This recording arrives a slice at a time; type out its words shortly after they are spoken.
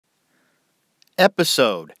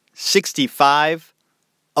episode 65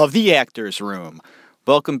 of The Actors Room.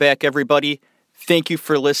 Welcome back, everybody. Thank you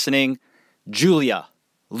for listening. Julia,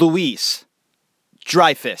 Louis-Dreyfus,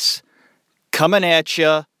 coming at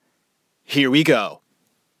ya. Here we go.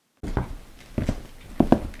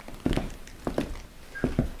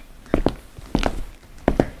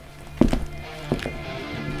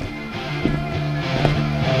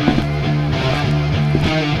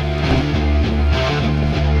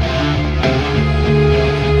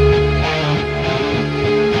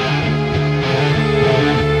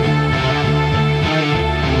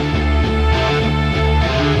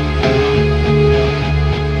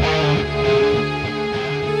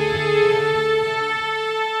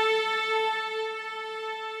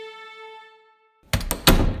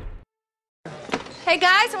 Hey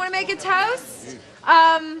guys, I want to make a toast.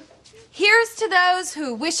 Here's to those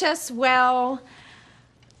who wish us well,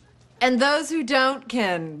 and those who don't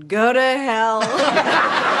can go to hell.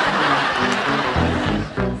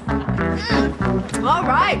 All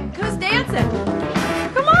right, who's dancing?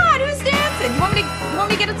 Come on, who's dancing? You want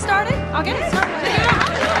me to get it started? I'll get it started.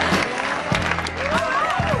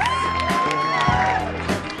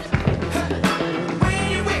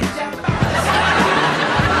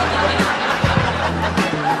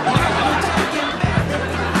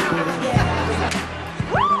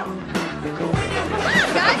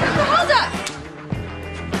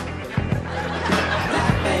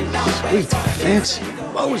 Sweet, fancy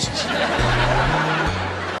Moses.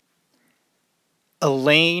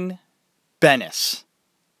 Elaine Bennis.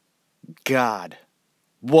 God,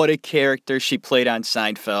 what a character she played on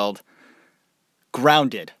Seinfeld.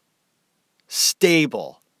 Grounded,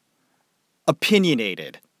 stable,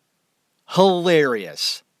 opinionated,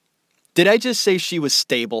 hilarious. Did I just say she was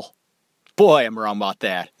stable? Boy, I'm wrong about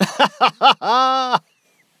that.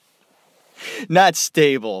 Not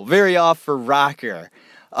stable, very off for rocker.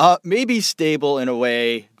 Maybe stable in a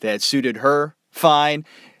way that suited her fine,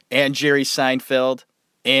 and Jerry Seinfeld,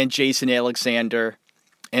 and Jason Alexander,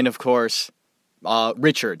 and of course,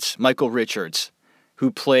 Michael Richards,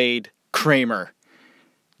 who played Kramer.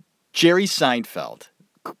 Jerry Seinfeld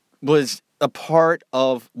was a part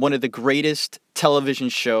of one of the greatest television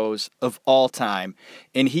shows of all time,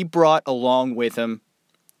 and he brought along with him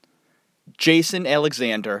Jason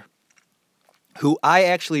Alexander, who I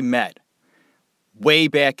actually met way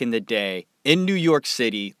back in the day in New York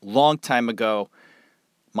City, long time ago.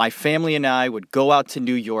 My family and I would go out to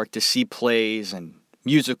New York to see plays and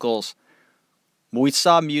musicals. We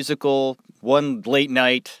saw a musical one late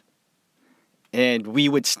night, and we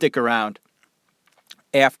would stick around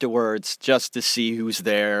afterwards just to see who's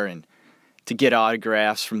there and to get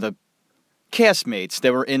autographs from the castmates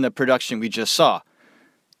that were in the production we just saw.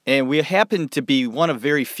 And we happened to be one of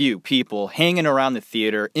very few people hanging around the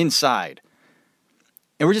theater inside.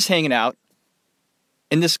 And we're just hanging out,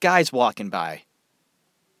 and this guy's walking by.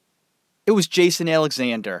 It was Jason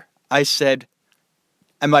Alexander. I said,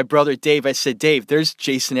 and my brother Dave, I said, Dave, there's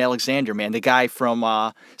Jason Alexander, man, the guy from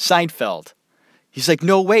Seinfeld. He's like,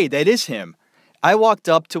 no way, that is him. I walked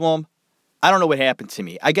up to him. I don't know what happened to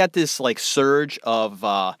me. I got this like surge of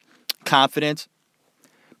confidence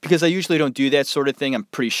because I usually don't do that sort of thing. I'm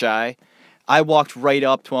pretty shy. I walked right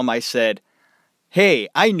up to him. I said, hey,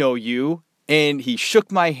 I know you. And he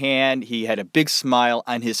shook my hand. He had a big smile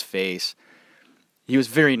on his face. He was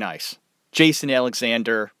very nice. Jason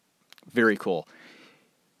Alexander, very cool.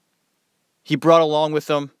 He brought along with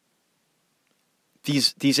him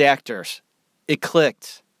these actors. It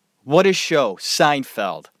clicked. What a show,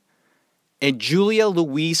 Seinfeld. And Julia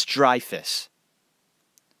Louis-Dreyfus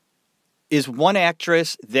is one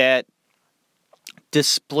actress that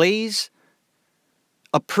displays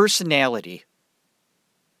a personality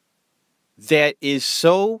that is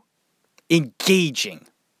so engaging.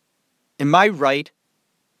 Am I right?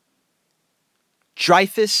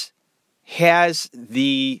 Dreyfus has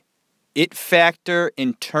the it factor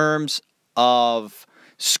in terms of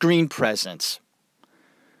screen presence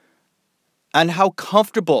and how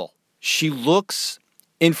comfortable she looks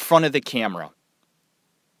in front of the camera,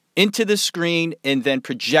 into the screen, and then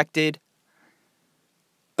projected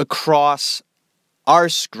across our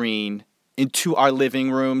screen into our living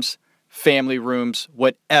rooms, family rooms,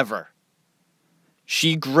 whatever.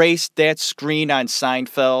 She graced that screen on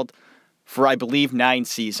Seinfeld for, I believe, 9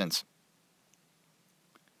 seasons.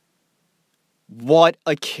 What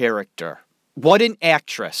a character. What an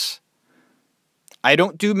actress. I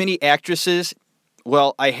don't do many actresses.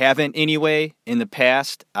 Well, I haven't anyway. In the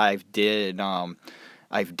past, I've done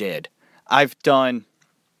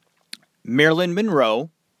Marilyn Monroe.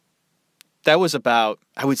 That was about,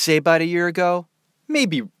 I would say about a year ago.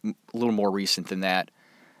 maybe a little more recent than that.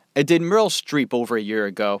 I did Meryl Streep over a year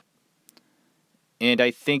ago. And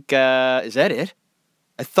I think, is that it?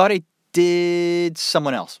 I thought I did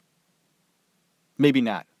someone else. Maybe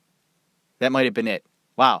not. That might have been it.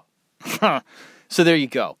 Wow. So there you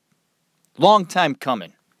go. Long time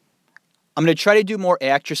coming. I'm going to try to do more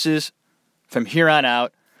actresses from here on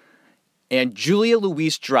out. And Julia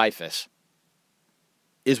Louis-Dreyfus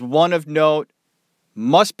is one of note,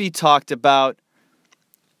 must be talked about.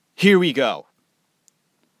 Here we go.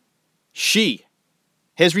 She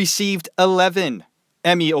has received 11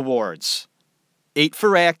 Emmy Awards, 8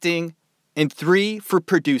 for acting and 3 for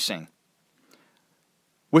producing,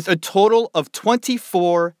 with a total of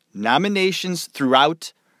 24 nominations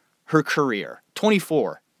throughout her career.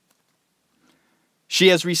 24. She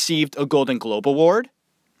has received a Golden Globe Award,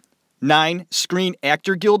 9 Screen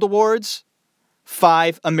Actor Guild Awards,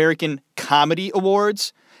 5 American Comedy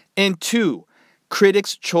Awards, and 2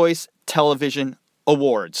 Critics' Choice Television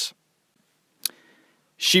Awards.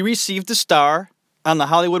 She received a star on the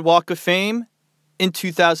Hollywood Walk of Fame in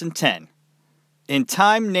 2010, and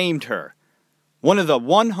Time named her one of the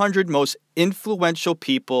 100 most influential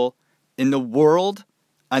people in the world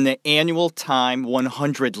on the annual Time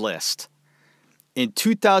 100 list. In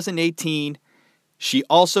 2018, she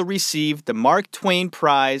also received the Mark Twain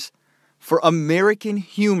Prize for American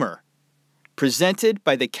Humor, presented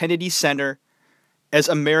by the Kennedy Center as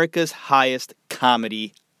America's highest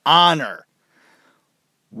comedy honor.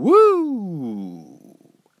 Woo!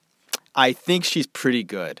 I think she's pretty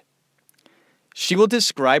good. She will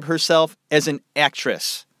describe herself as an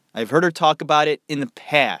actress. I've heard her talk about it in the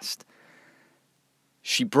past.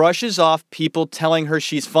 She brushes off people telling her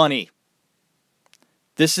she's funny.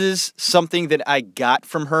 This is something that I got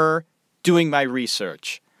from her doing my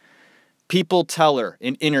research. People tell her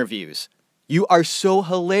in interviews, "You are so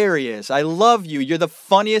hilarious. I love you. You're the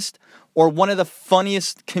funniest or one of the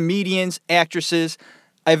funniest comedians, actresses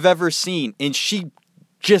I've ever seen." And she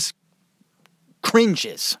just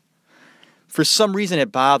cringes. For some reason,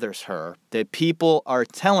 it bothers her that people are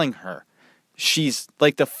telling her she's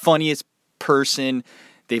like the funniest person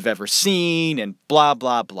they've ever seen and blah,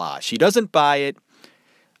 blah, blah. She doesn't buy it.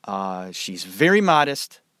 She's very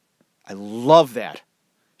modest. I love that.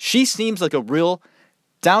 She seems like a real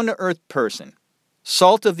down-to-earth person.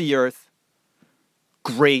 Salt of the earth.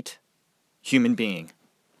 Great human being.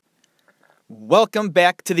 Welcome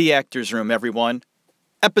back to the Actors Room, everyone.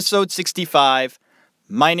 Episode 65.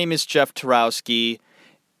 My name is Jeff Tarowski,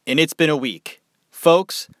 and it's been a week.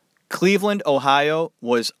 Folks, Cleveland, Ohio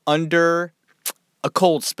was under a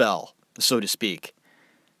cold spell, so to speak.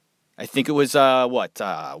 I think it was,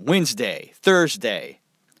 Wednesday, Thursday.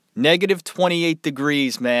 Negative 28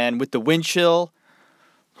 degrees, man, with the wind chill.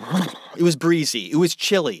 It was breezy. It was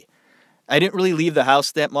chilly. I didn't really leave the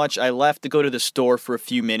house that much. I left to go to the store for a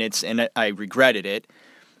few minutes, and I regretted it.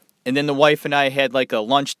 And then the wife and I had like a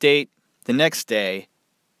lunch date the next day,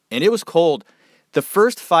 and it was cold. The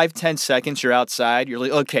first 5-10 seconds you're outside, you're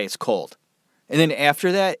like, okay, it's cold. And then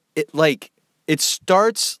after that, it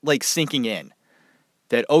starts like sinking in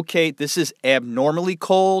that, okay, this is abnormally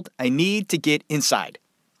cold. I need to get inside.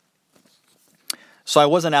 So I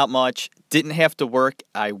wasn't out much, didn't have to work.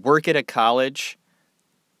 I work at a college,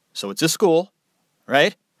 so it's a school,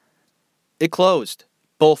 right? It closed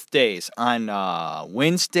both days on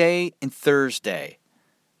Wednesday and Thursday.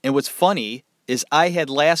 And what's funny is I had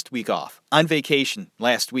last week off, on vacation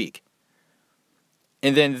last week.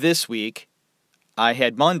 And then this week, I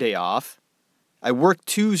had Monday off. I worked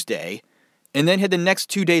Tuesday, and then had the next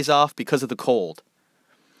 2 days off because of the cold.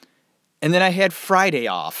 And then I had Friday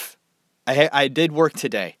off. I did work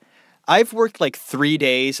today. I've worked like 3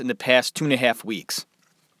 days in the past 2.5 weeks.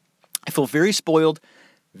 I feel very spoiled,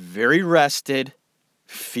 very rested,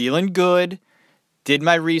 feeling good. Did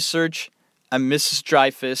my research. I'm Mrs.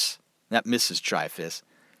 Dreyfus. Not Mrs. Dreyfus.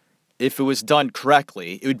 If it was done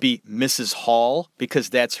correctly, it would be Mrs. Hall, because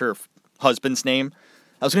that's her husband's name.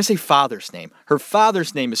 I was going to say father's name. Her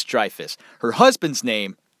father's name is Dreyfus. Her husband's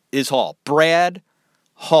name is Hall. Brad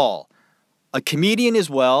Hall. A comedian as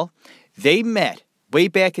well. They met way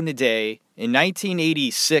back in the day, in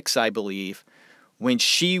 1986, I believe, when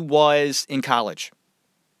she was in college.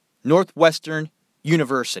 Northwestern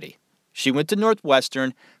University. She went to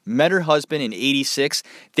Northwestern, met her husband in 86.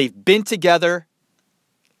 They've been together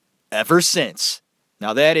ever since.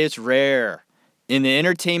 Now that is rare. In the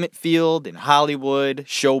entertainment field, in Hollywood,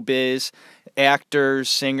 showbiz, actors,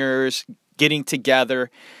 singers, getting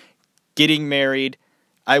together, getting married,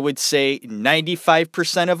 I would say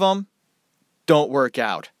 95% of them don't work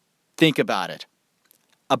out. Think about it.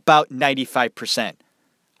 About 95%.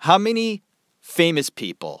 How many famous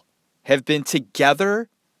people have been together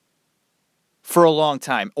for a long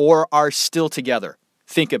time or are still together?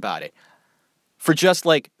 Think about it. For just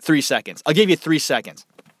like 3 seconds. I'll give you 3 seconds.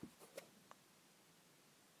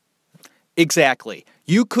 Exactly.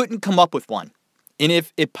 You couldn't come up with one. And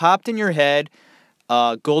if it popped in your head,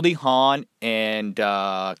 Goldie Hawn and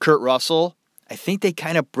Kurt Russell, I think they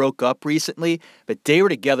kind of broke up recently, but they were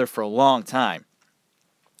together for a long time.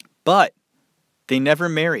 But they never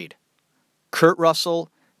married. Kurt Russell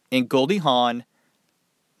and Goldie Hawn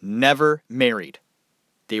never married.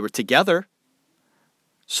 They were together,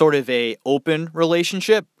 sort of a open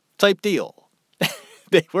relationship type deal.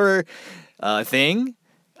 They were a thing,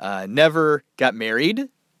 never got married,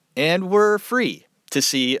 and were free to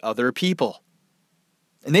see other people.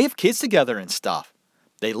 And they have kids together and stuff.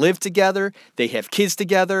 They live together, they have kids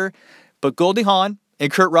together, but Goldie Hawn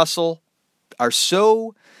and Kurt Russell are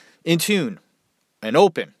so in tune and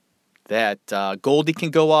open that Goldie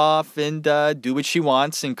can go off and do what she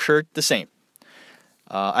wants, and Kurt the same.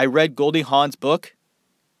 I read Goldie Hawn's book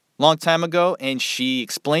a long time ago, and she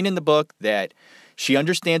explained in the book that she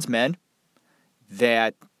understands men,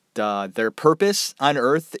 that their purpose on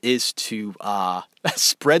earth is to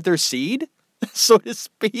spread their seed, so to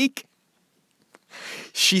speak.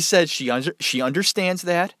 She said she understands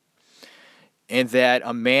that, and that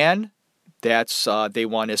a man, that's they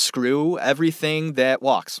want to screw everything that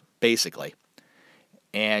walks, basically.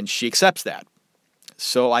 And she accepts that.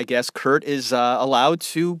 So I guess Kurt is allowed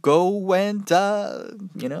to go and,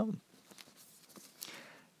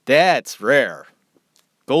 that's rare.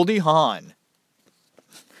 Goldie Hawn.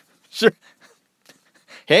 Sure.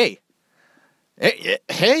 Hey.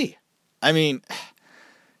 I mean,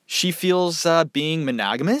 she feels being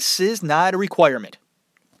monogamous is not a requirement.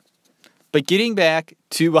 But getting back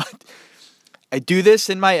to, I do this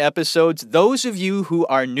in my episodes. Those of you who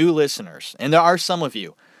are new listeners, and there are some of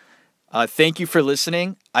you, thank you for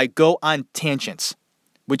listening. I go on tangents,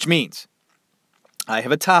 which means I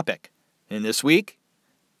have a topic. And this week,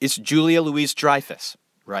 it's Julia Louis-Dreyfus,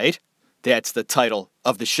 right? That's the title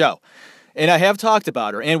of the show. And I have talked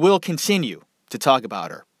about her and will continue to talk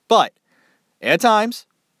about her. But at times,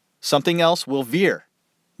 something else will veer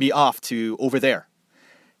me off to over there.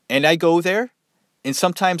 And I go there, and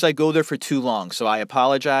sometimes I go there for too long. So I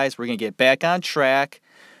apologize. We're going to get back on track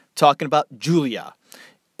talking about Julia.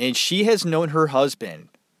 And she has known her husband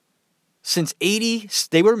since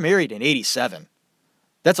they were married in 87.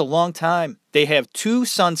 That's a long time. They have 2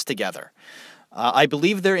 sons together. I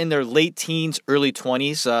believe they're in their late teens, early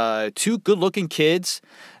 20s. 2 good-looking kids.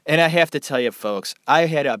 And I have to tell you, folks, I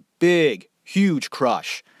had a big, huge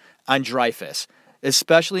crush on Dreyfus,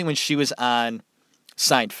 especially when she was on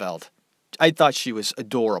Seinfeld. I thought she was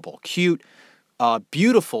adorable, cute,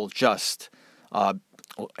 beautiful, just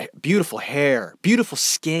beautiful hair, beautiful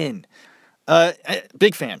skin.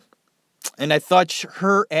 Big fan. And I thought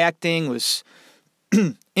her acting was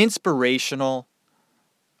inspirational,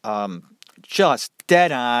 just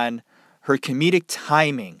dead on. Her comedic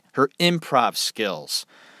timing, her improv skills,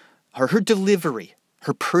 her delivery,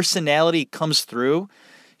 her personality comes through.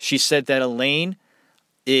 She said that Elaine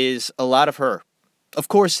is a lot of her. Of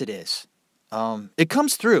course it is. It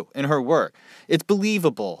comes through in her work. It's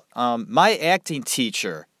believable. My acting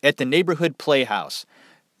teacher at the neighborhood playhouse,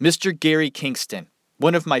 Mr. Gary Kingston,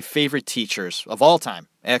 one of my favorite teachers of all time,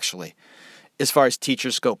 actually, as far as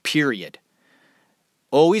teachers go, period,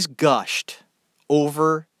 always gushed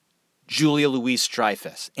over Julia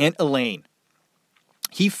Louis-Dreyfus and Elaine.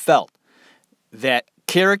 He felt that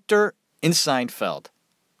character in Seinfeld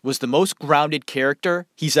was the most grounded character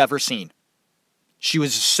he's ever seen. She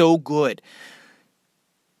was so good.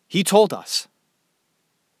 He told us,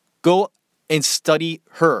 go and study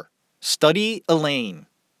her. Study Elaine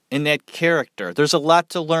in that character. There's a lot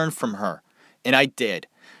to learn from her. And I did.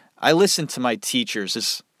 I listened to my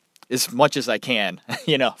teachers as much as I can,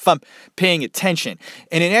 if I'm paying attention.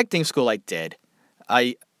 And in acting school, I did.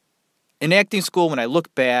 In acting school, when I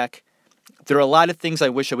look back, there are a lot of things I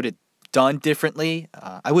wish I would have done differently.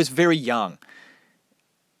 I was very young,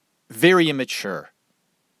 very immature.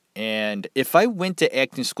 And if I went to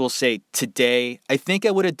acting school, say, today, I think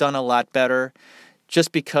I would have done a lot better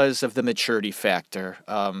just because of the maturity factor.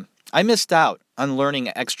 I missed out on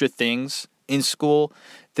learning extra things in school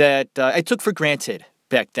that I took for granted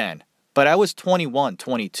back then. But I was 21,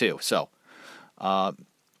 22. So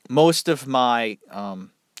most of my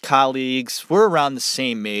colleagues were around the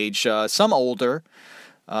same age, some older.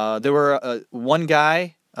 There were one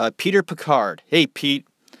guy, Peter Picard. Hey, Pete,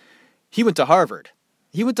 he went to Harvard.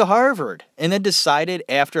 He went to Harvard and then decided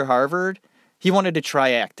after Harvard he wanted to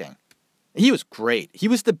try acting. He was great. He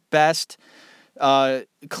was the best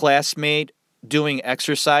classmate doing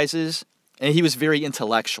exercises, and he was very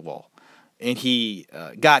intellectual, and he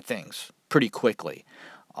got things pretty quickly.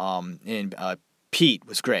 And Pete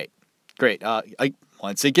was great. Great.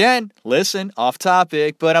 Once again, listen, off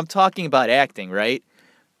topic, but I'm talking about acting, right?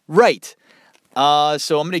 Right.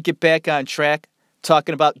 So I'm going to get back on track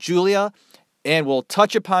talking about Julia, and we'll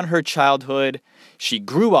touch upon her childhood. She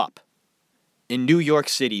grew up in New York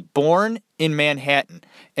City, born in Manhattan,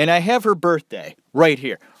 and I have her birthday right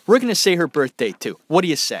here. We're going to say her birthday too. What do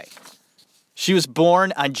you say? She was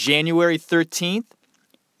born on January 13th,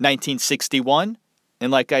 1961,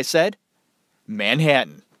 and like I said,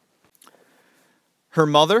 Manhattan. Her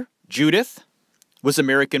mother, Judith, was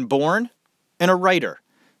American-born and a writer.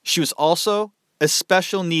 She was also a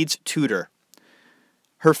special needs tutor.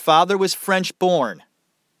 Her father was French-born,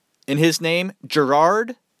 and his name,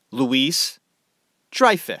 Gerard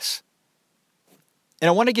Louis-Dreyfus. And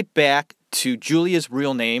I want to get back to Julia's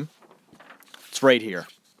real name. It's right here.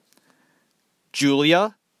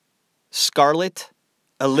 Julia Scarlett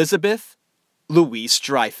Elizabeth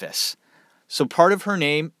Louis-Dreyfus. So part of her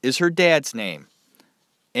name is her dad's name.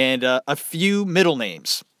 And a few middle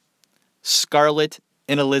names. Scarlett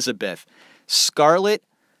and Elizabeth. Scarlett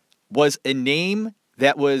was a name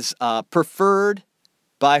that was preferred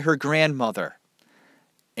by her grandmother.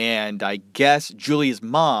 And I guess Julia's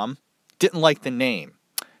mom didn't like the name.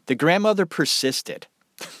 The grandmother persisted.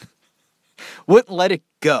 Wouldn't let it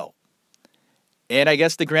go. And I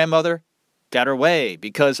guess the grandmother got her way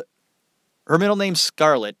because her middle name's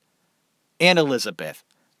Scarlett and Elizabeth.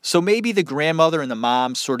 So maybe the grandmother and the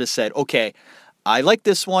mom sort of said, okay, I like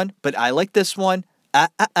this one, but I like this one.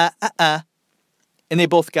 And they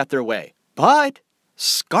both got their way. But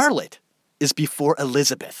Scarlett is before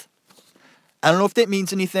Elizabeth. I don't know if that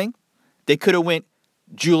means anything. They could have went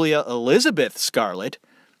Julia Elizabeth Scarlett,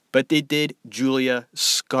 but they did Julia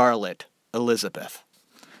Scarlett Elizabeth.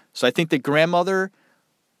 So I think the grandmother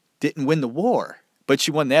didn't win the war, but she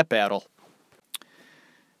won that battle.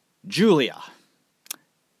 Julia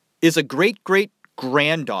is a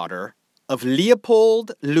great-great-granddaughter of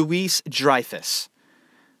Leopold Louis Dreyfus,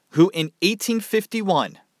 who in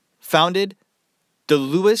 1851 founded the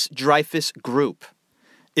Louis-Dreyfus Group.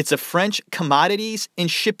 It's a French commodities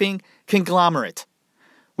and shipping conglomerate,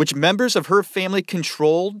 which members of her family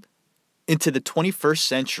controlled into the 21st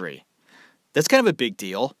century. That's kind of a big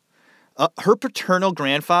deal. Her paternal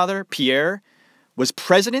grandfather, Pierre, was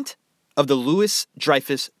president of the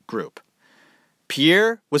Louis-Dreyfus Group.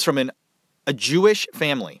 Pierre was from a Jewish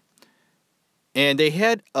family, and they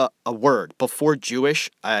had a word before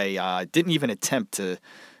Jewish. I didn't even attempt to.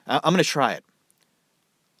 I'm going to try it.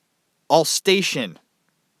 Alsatian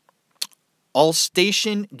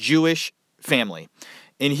Jewish family,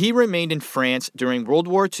 and he remained in France during World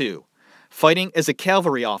War II, fighting as a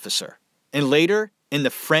cavalry officer, and later in the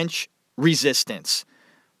French Resistance.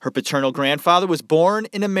 Her paternal grandfather was born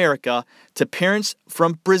in America to parents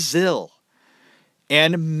from Brazil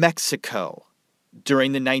and Mexico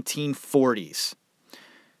during the 1940s.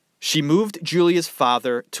 She moved Julia's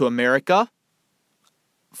father to America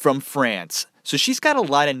from France. So she's got a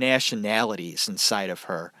lot of nationalities inside of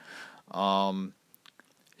her. I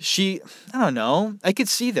don't know, I could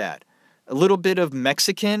see that. A little bit of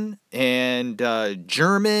Mexican and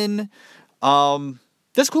German.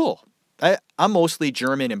 That's cool. I'm mostly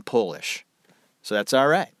German and Polish, so that's all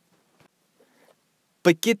right.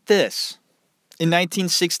 But get this. In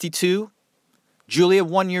 1962, Julia,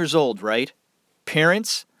 1 year old, right?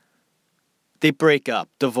 Parents, they break up,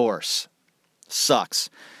 divorce.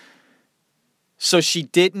 Sucks. So she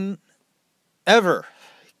didn't ever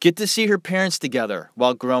get to see her parents together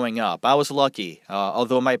while growing up. I was lucky,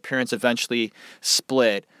 although my parents eventually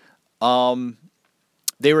split.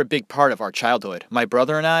 They were a big part of our childhood, my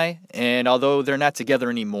brother and I, and although they're not together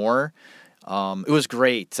anymore, it was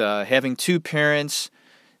great having two parents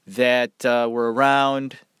that were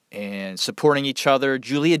around and supporting each other.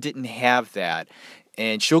 Julia didn't have that,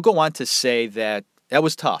 and she'll go on to say that that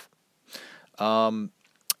was tough.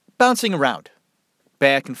 Bouncing around,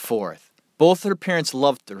 back and forth. Both her parents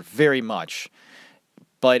loved her very much,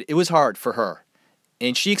 but it was hard for her.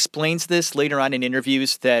 And she explains this later on in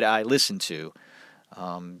interviews that I listened to.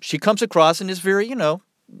 She comes across and is very,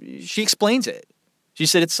 she explains it. She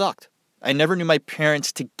said it sucked. I never knew my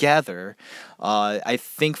parents together. I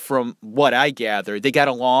think from what I gathered, they got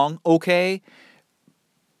along okay,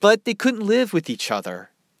 but they couldn't live with each other.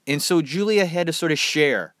 And so Julia had to sort of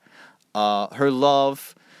share her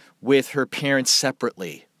love with her parents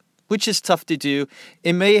separately, which is tough to do.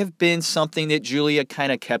 It may have been something that Julia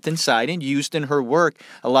kind of kept inside and used in her work.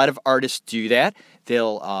 A lot of artists do that.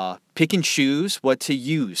 They'll pick and choose what to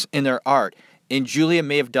use in their art. And Julia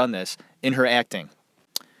may have done this in her acting.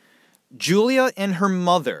 Julia and her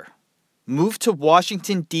mother moved to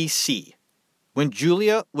Washington, D.C. when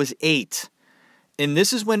Julia was 8. And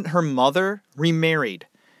this is when her mother remarried.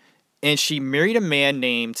 And she married a man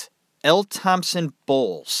named L. Thompson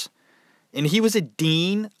Bowles. And he was a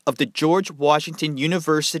dean of the George Washington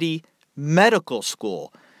University Medical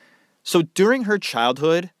School. So during her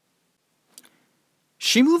childhood,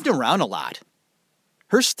 she moved around a lot.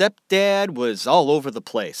 Her stepdad was all over the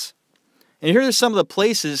place. And here are some of the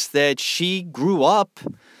places that she grew up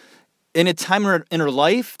in a time in her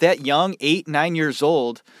life, that young, 8, 9 years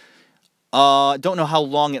old. Don't know how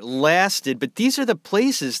long it lasted, but these are the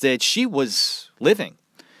places that she was living.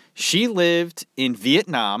 She lived in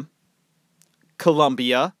Vietnam,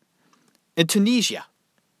 Colombia, and Tunisia.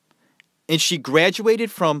 And she graduated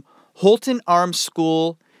from Holton Arms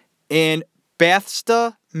School in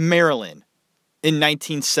Bethesda, Maryland in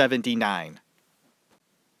 1979.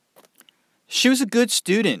 She was a good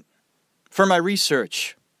student. For my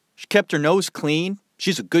research, she kept her nose clean.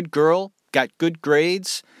 She's a good girl, got good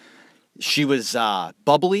grades. She was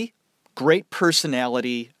bubbly, great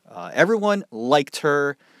personality. Everyone liked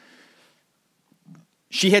her.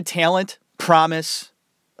 She had talent, promise,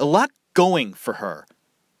 a lot going for her.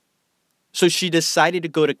 So she decided to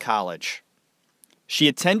go to college. She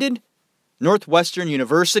attended Northwestern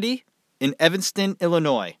University in Evanston,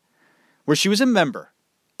 Illinois, where she was a member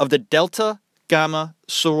of the Delta Gamma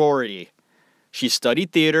sorority. She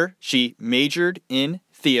studied theater. She majored in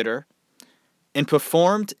theater and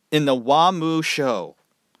performed in the WAMU show.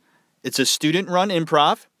 It's a student-run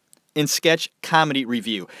improv and sketch comedy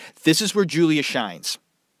review. This is where Julia shines.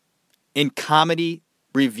 In comedy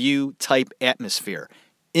review type atmosphere.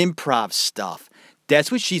 Improv stuff.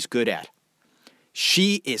 That's what she's good at.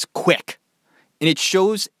 She is quick. And it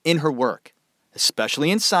shows in her work.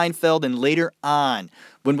 Especially in Seinfeld and later on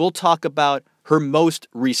when we'll talk about her most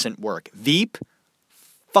recent work. Veep,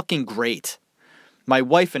 fucking great. My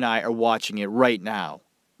wife and I are watching it right now.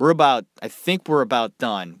 I think we're about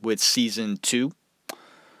done with season 2.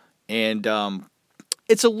 And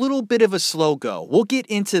it's a little bit of a slow go. We'll get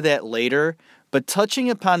into that later. But touching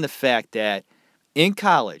upon the fact that in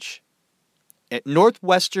college, at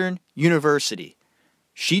Northwestern University,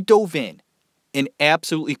 she dove in and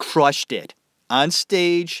absolutely crushed it. On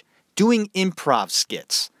stage, doing improv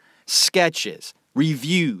skits, sketches,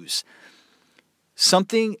 reviews.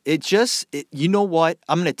 You know what?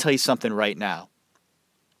 I'm going to tell you something right now.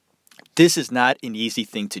 This is not an easy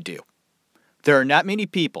thing to do. There are not many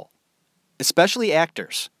people, especially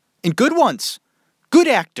actors, and good ones, good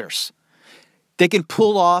actors, that can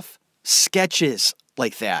pull off sketches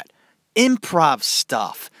like that. Improv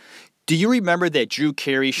stuff. Do you remember that Drew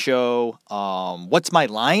Carey show, What's My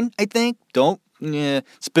Line, I think?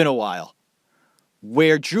 It's been a while.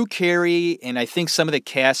 Where Drew Carey and I think some of the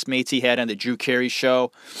castmates he had on the Drew Carey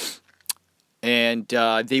show, and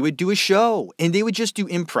they would do a show, and they would just do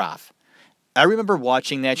improv. I remember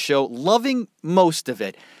watching that show, loving most of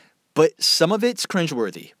it, but some of it's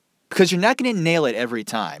cringeworthy, because you're not going to nail it every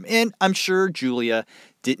time. And I'm sure Julia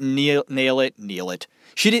didn't nail it.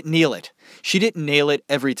 She didn't nail it. She didn't nail it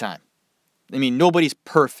every time. I mean, nobody's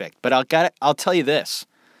perfect, but I'll tell you this.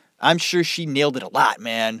 I'm sure she nailed it a lot,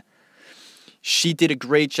 man. She did a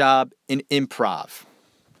great job in improv.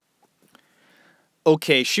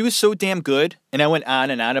 Okay, she was so damn good, and I went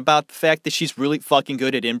on and on about the fact that she's really fucking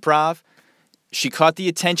good at improv. She caught the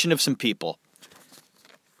attention of some people.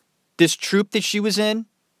 This troupe that she was in,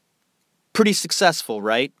 pretty successful,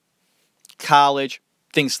 right? College,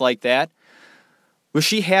 things like that. Well,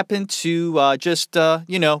 she happened to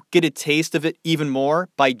get a taste of it even more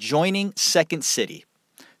by joining Second City.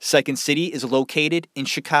 Second City is located in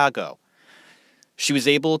Chicago. She was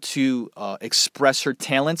able to express her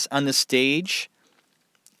talents on the stage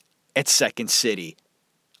at Second City.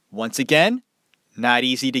 Once again, not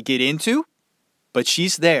easy to get into, but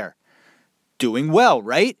she's there. Doing well,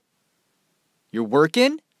 right? You're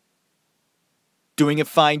working, doing a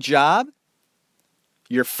fine job,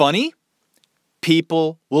 you're funny,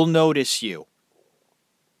 people will notice you.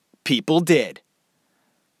 People did.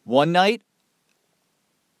 One night,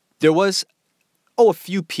 there was, a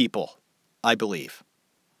few people, I believe,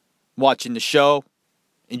 watching the show,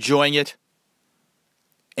 enjoying it,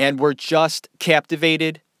 and were just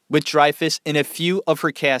captivated with Dreyfus and a few of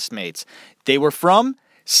her castmates. They were from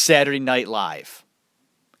Saturday Night Live.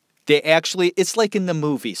 It's like in the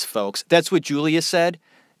movies, folks. That's what Julia said.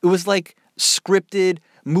 It was like scripted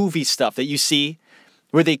movie stuff that you see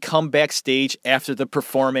where they come backstage after the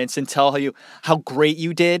performance and tell you how great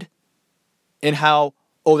you did and how,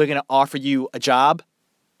 oh, they're going to offer you a job?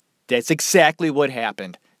 That's exactly what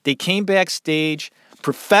happened. They came backstage,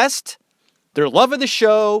 professed their love of the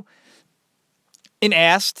show, and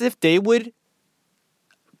asked if they would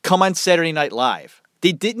come on Saturday Night Live.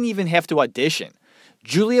 They didn't even have to audition.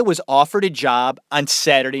 Julia was offered a job on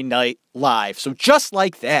Saturday Night Live. So just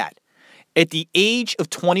like that, at the age of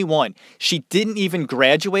 21, she didn't even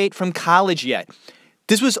graduate from college yet.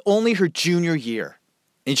 This was only her junior year,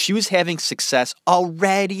 and she was having success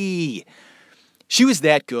already. She was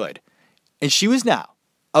that good, and she was now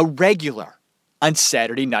a regular on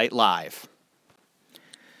Saturday Night Live.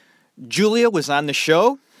 Julia was on the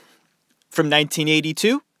show from 1982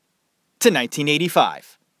 to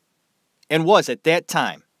 1985 and was at that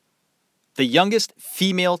time the youngest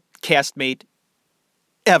female castmate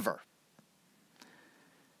ever.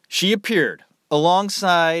 She appeared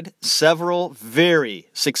alongside several very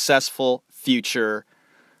successful future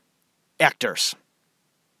actors,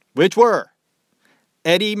 which were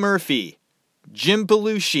Eddie Murphy, Jim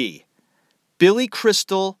Belushi, Billy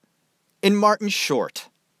Crystal, and Martin Short.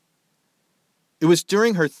 It was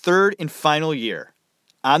during her third and final year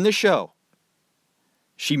on the show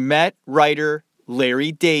she met writer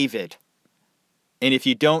Larry David. And if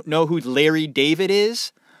you don't know who Larry David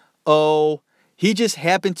is, oh, he just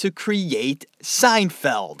happened to create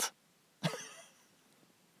Seinfeld.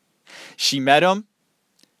 She met him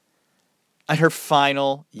on her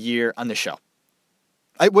final year on the show.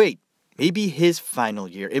 Maybe his final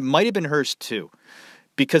year. It might have been hers too.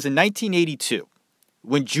 Because in 1982,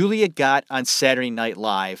 when Julia got on Saturday Night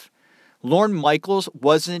Live, Lorne Michaels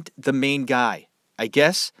wasn't the main guy. I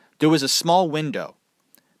guess there was a small window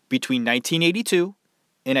between 1982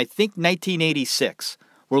 and I think 1986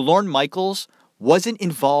 where Lorne Michaels wasn't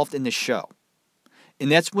involved in the show.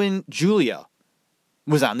 And that's when Julia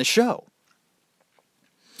was on the show.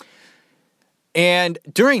 And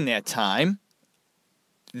during that time,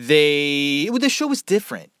 the show was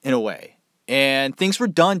different in a way. And things were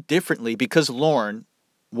done differently because Lorne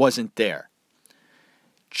wasn't there.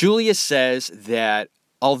 Julia says that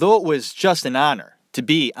although it was just an honor to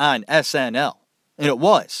be on SNL, and it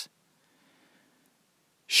was,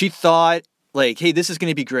 she thought, like, hey, this is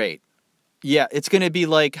going to be great. Yeah, it's going to be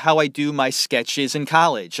like how I do my sketches in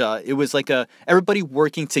college. It was like everybody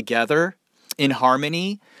working together in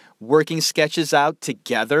harmony, working sketches out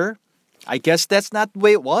together. I guess that's not the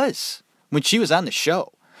way it was when she was on the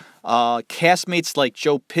show. Castmates like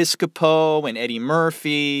Joe Piscopo and Eddie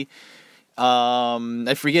Murphy,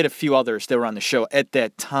 I forget a few others that were on the show at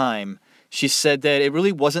that time. She said that it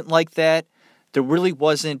really wasn't like that. There really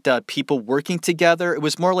wasn't people working together. It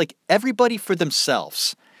was more like everybody for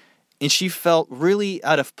themselves. And she felt really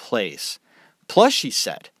out of place. Plus, she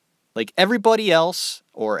said, like everybody else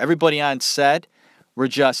or everybody on set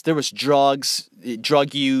there was drugs,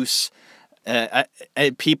 drug use,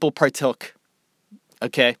 people partook.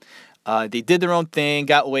 Okay. They did their own thing,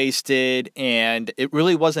 got wasted, and it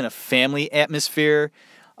really wasn't a family atmosphere.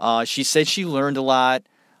 She said she learned a lot.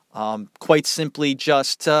 Quite simply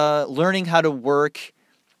just learning how to work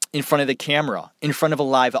in front of the camera, in front of a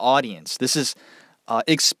live audience. This is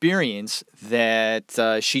experience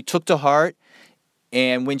that she took to heart.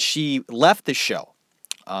 And when she left the show,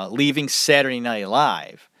 leaving Saturday Night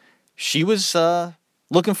Live, she was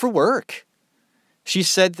looking for work. She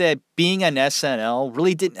said that being on SNL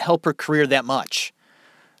really didn't help her career that much.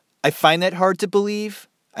 I find that hard to believe.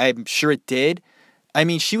 I'm sure it did. I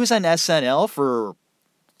mean, she was on SNL for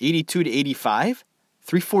 82 to 85,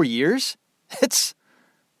 3-4 years.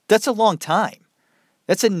 That's a long time.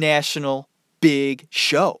 That's a national big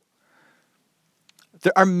show.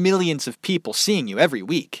 There are millions of people seeing you every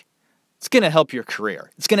week. It's going to help your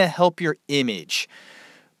career. It's going to help your image.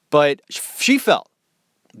 But she felt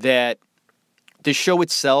that the show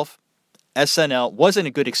itself, SNL, wasn't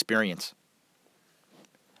a good experience.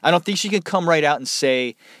 I don't think she can come right out and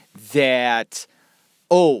say that,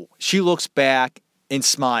 oh, she looks back and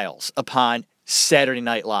smiles upon Saturday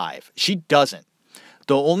Night Live. She doesn't.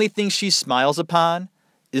 The only thing she smiles upon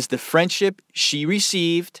is the friendship she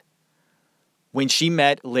received when she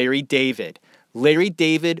met Larry David. Larry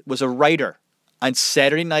David was a writer on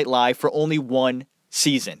Saturday Night Live for only one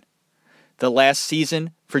season. The last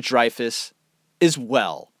season for Dreyfus as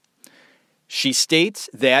well. She states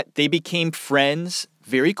that they became friends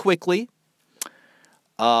very quickly.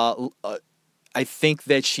 I think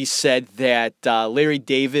that she said that Larry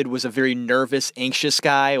David was a very nervous, anxious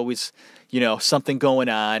guy, always, something going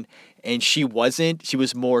on. And she wasn't. She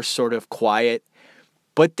was more sort of quiet.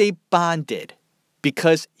 But they bonded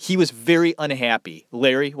because he was very unhappy,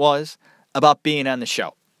 Larry was, about being on the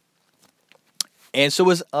show. And so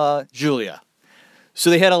was Julia. So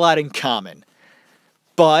they had a lot in common.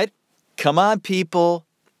 But, come on, people,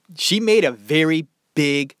 she made a very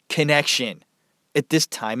big connection at this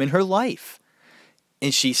time in her life.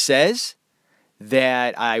 And she says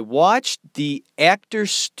that I watched the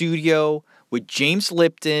Actors Studio with James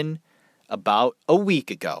Lipton about a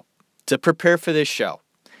week ago to prepare for this show.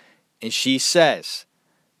 And she says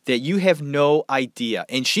that you have no idea.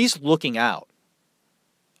 And she's looking out.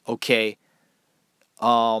 Okay?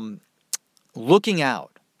 Looking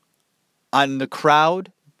out on the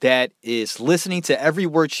crowd that is listening to every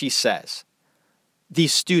word she says.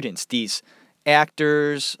 These students, these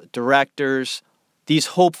actors, directors, these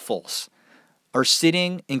hopefuls are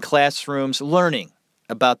sitting in classrooms learning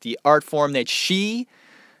about the art form that she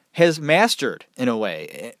has mastered in a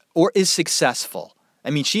way, or is successful. I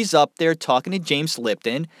mean, she's up there talking to James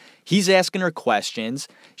Lipton. He's asking her questions.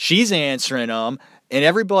 She's answering them. And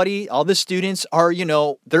everybody, all the students are,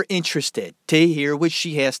 they're interested to hear what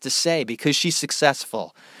she has to say because she's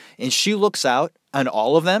successful. And she looks out on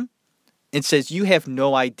all of them and says, you have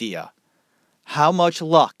no idea how much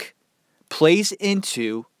luck plays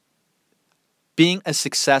into being a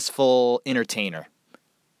successful entertainer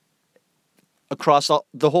across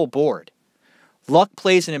the whole board. Luck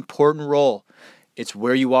plays an important role. It's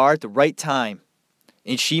where you are at the right time.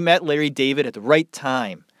 And she met Larry David at the right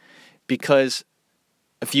time because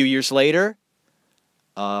a few years later,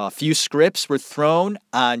 a few scripts were thrown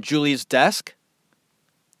on Julia's desk.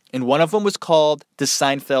 And one of them was called The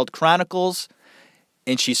Seinfeld Chronicles.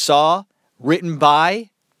 And she saw, written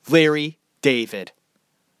by Larry David.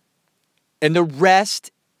 And the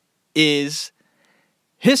rest is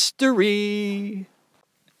history.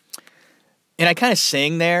 And I kind of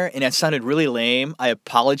sang there, and it sounded really lame. I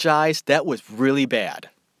apologize. That was really bad.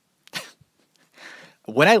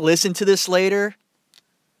 When I listen to this later,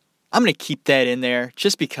 I'm going to keep that in there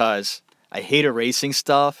just because I hate erasing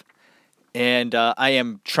stuff. And I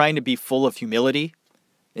am trying to be full of humility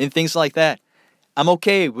and things like that. I'm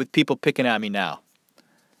okay with people picking on me now.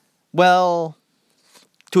 Well,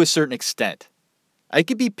 to a certain extent. I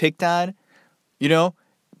could be picked on,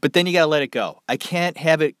 but then you got to let it go. I can't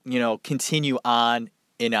have it, continue on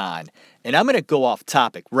and on. And I'm going to go off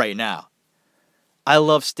topic right now. I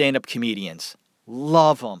love stand-up comedians.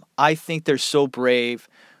 Love them. I think they're so brave.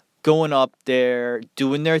 Going up there,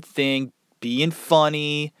 doing their thing, being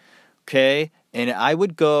funny, okay? And I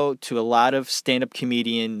would go to a lot of stand-up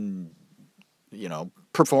comedian,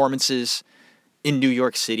 performances in New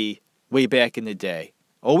York City way back in the day.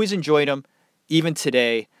 Always enjoyed them. Even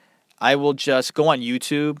today, I will just go on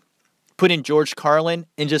YouTube, put in George Carlin,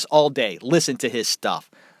 and just all day listen to his stuff.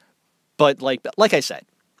 But like I said,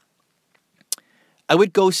 I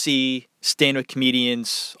would go see stand-up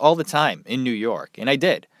comedians all the time in New York, and I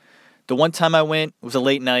did. The one time I went, it was a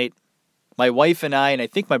late night. My wife and I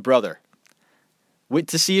think my brother, went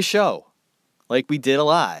to see a show. Like we did a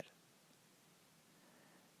lot.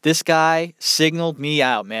 This guy signaled me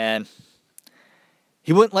out, man.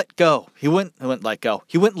 He wouldn't let go. He wouldn't let go.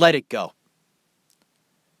 He wouldn't let it go.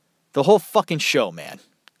 The whole fucking show, man.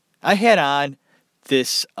 I had on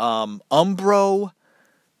this Umbro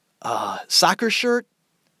soccer shirt.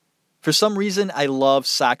 For some reason, I love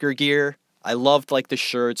soccer gear. I loved like the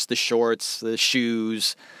shirts, the shorts, the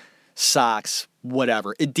shoes, socks,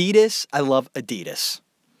 whatever. Adidas, I love Adidas.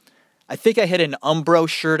 I think I had an Umbro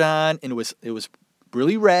shirt on, and it was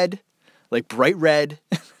really red, like bright red.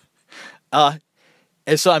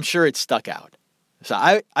 And so I'm sure it stuck out. So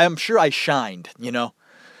I'm sure I shined,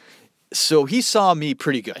 So he saw me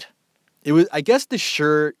pretty good. I guess the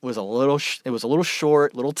shirt was a little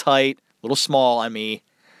short, a little tight, a little small on me.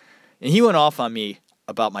 And he went off on me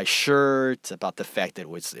about my shirt, about the fact that it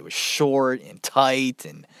was short and tight,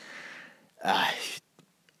 and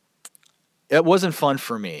it wasn't fun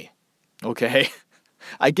for me. Okay?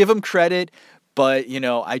 I give him credit, but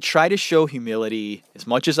I try to show humility as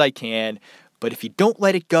much as I can. But if you don't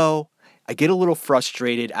let it go, I get a little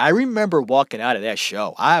frustrated. I remember walking out of that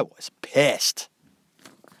show. I was pissed.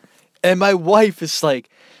 And my wife is like,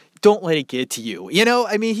 don't let it get to you.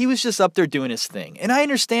 He was just up there doing his thing. And I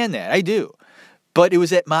understand that. I do. But it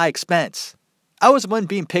was at my expense. I was the one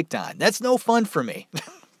being picked on. That's no fun for me.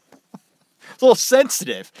 It's a little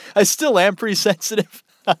sensitive. I still am pretty sensitive.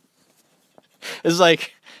 It's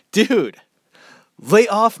like, dude, lay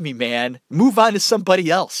off me, man. Move on to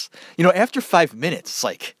somebody else. After 5 minutes, it's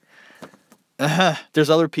like, there's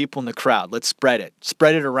other people in the crowd. Let's spread it.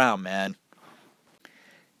 Spread it around, man.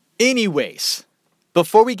 Anyways,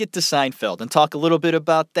 before we get to Seinfeld and talk a little bit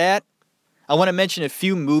about that, I want to mention a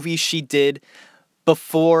few movies she did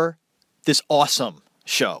before this awesome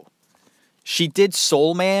show. She did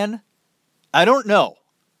Soul Man. I don't know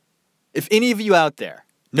if any of you out there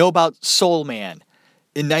know about Soul Man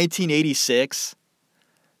in 1986.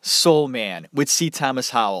 Soul Man with C. Thomas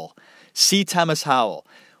Howell. C. Thomas Howell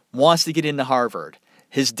wants to get into Harvard.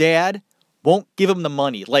 His dad won't give him the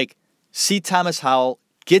money. Like, C. Thomas Howell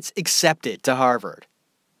gets accepted to Harvard,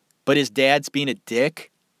 but his dad's being a dick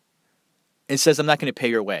and says, I'm not going to pay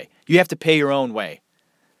your way. You have to pay your own way.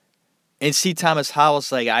 And C. Thomas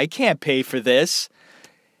Howell's like, I can't pay for this.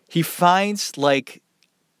 He finds, like,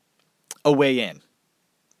 a way in.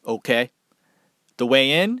 Okay? The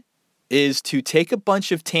way in is to take a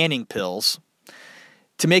bunch of tanning pills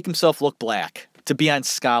to make himself look black, to be on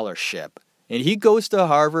scholarship. And he goes to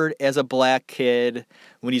Harvard as a black kid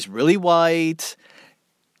when he's really white.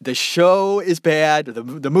 The show is bad.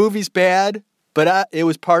 The movie's bad. But it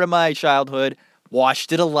was part of my childhood.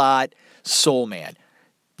 Watched it a lot. Soul Man.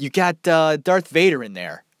 You got Darth Vader in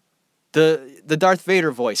there. The Darth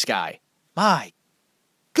Vader voice guy. My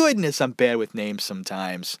goodness, I'm bad with names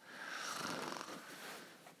sometimes.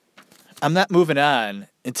 I'm not moving on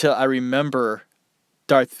until I remember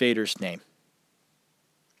Darth Vader's name.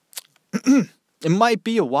 It might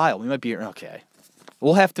be a while. We might be... Okay.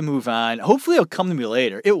 We'll have to move on. Hopefully it'll come to me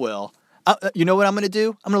later. It will. You know what I'm going to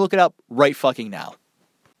do? I'm going to look it up right fucking now.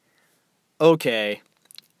 Okay.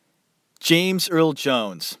 James Earl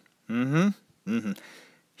Jones.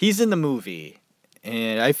 He's in the movie.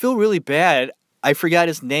 And I feel really bad. I forgot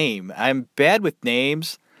his name. I'm bad with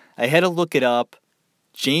names. I had to look it up.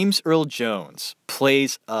 James Earl Jones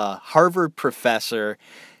plays a Harvard professor.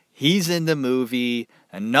 He's in the movie.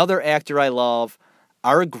 Another actor I love,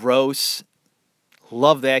 Art Gross.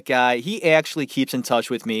 Love that guy. He actually keeps in touch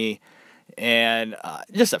with me. And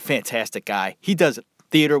just a fantastic guy. He does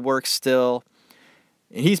theater work still.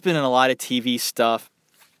 And he's been in a lot of TV stuff.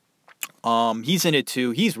 He's in it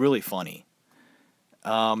too. He's really funny.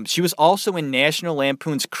 She was also in National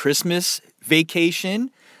Lampoon's Christmas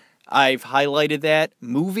Vacation. I've highlighted that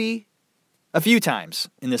movie a few times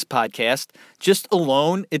in this podcast. Just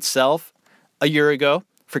Alone itself a year ago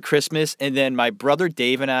for Christmas. And then my brother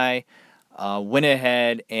Dave and I went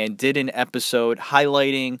ahead and did an episode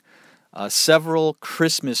highlighting several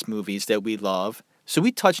Christmas movies that we love. So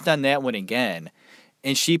we touched on that one again.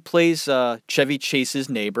 And she plays Chevy Chase's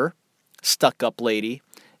neighbor, stuck-up lady.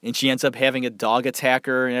 And she ends up having a dog attack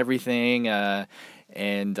her and everything.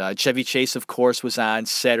 And Chevy Chase, of course, was on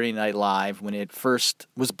Saturday Night Live when it first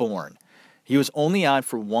was born. He was only on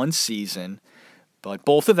for one season, but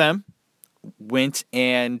both of them went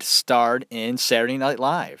and starred in Saturday Night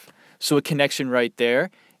Live. So a connection right there.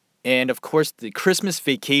 And, of course, the Christmas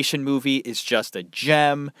Vacation movie is just a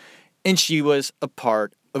gem, and she was a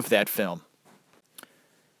part of that film.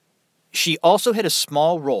 She also had a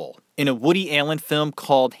small role in a Woody Allen film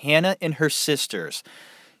called Hannah and Her Sisters.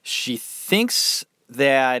 She thinks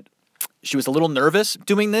that she was a little nervous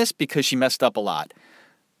doing this because she messed up a lot.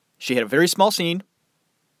 She had a very small scene,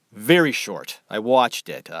 very short. I watched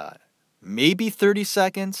it, maybe 30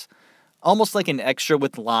 seconds, almost like an extra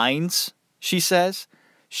with lines, she says.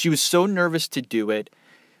 She was so nervous to do it.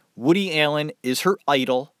 Woody Allen is her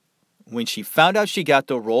idol. When she found out she got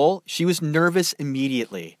the role, she was nervous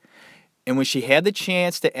immediately. And when she had the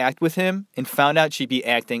chance to act with him and found out she'd be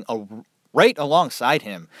acting right alongside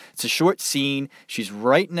him, it's a short scene, she's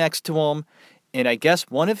right next to him, and I guess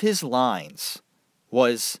one of his lines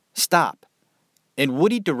was, "Stop." And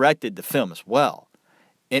Woody directed the film as well.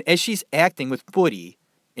 And as she's acting with Woody,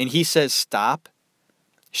 and he says, "Stop,"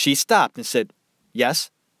 she stopped and said, "Yes?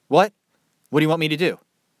 What? What do you want me to do?"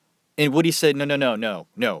 And Woody said,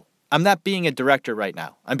 No. I'm not being a director right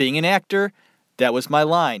now. I'm being an actor. That was my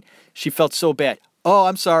line. She felt so bad. "Oh,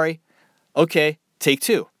 I'm sorry. Okay, take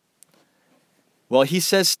two." Well, he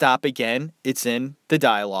says stop again. It's in the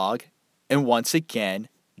dialogue. And once again,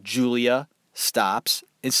 Julia stops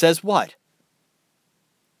and says what?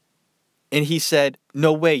 And he said,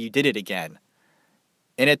 "No way, you did it again."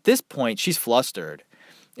 And at this point, she's flustered.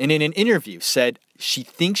 And in an interview said she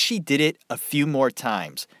thinks she did it a few more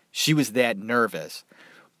times. She was that nervous.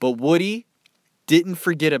 But Woody didn't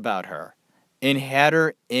forget about her and had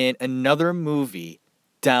her in another movie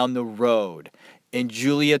down the road. And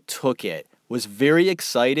Julia took it, was very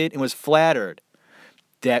excited, and was flattered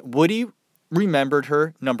that Woody remembered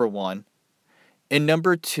her, number one, and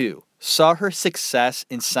number two, saw her success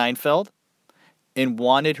in Seinfeld and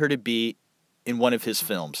wanted her to be in one of his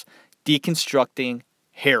films, Deconstructing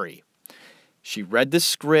Harry. She read the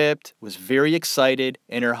script, was very excited,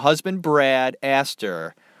 and her husband Brad asked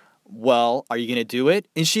her, well, are you going to do it?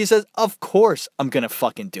 And she says, of course I'm going to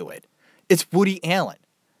fucking do it. It's Woody Allen.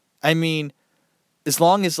 I mean, as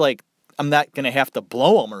long as, like, I'm not going to have to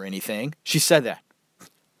blow him or anything. She said that.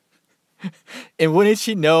 And wouldn't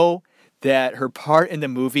she know that her part in the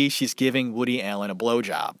movie, she's giving Woody Allen a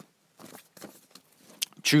blowjob?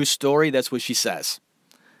 True story, that's what she says.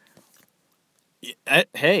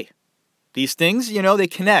 Hey, these things, you know, they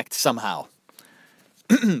connect somehow.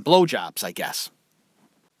 Blowjobs, I guess.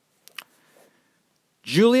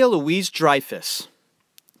 Julia Louis-Dreyfus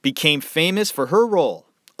became famous for her role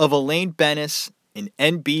of Elaine Bennis in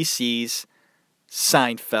NBC's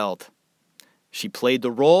Seinfeld. She played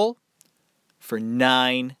the role for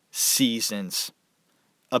 9 seasons,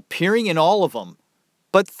 appearing in all of them,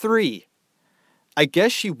 but 3. I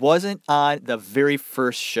guess she wasn't on the very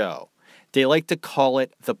first show. They like to call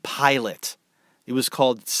it the pilot. It was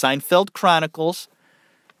called Seinfeld Chronicles,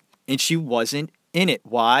 and she wasn't in it.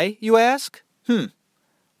 Why, you ask?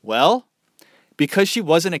 Well, because she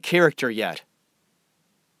wasn't a character yet.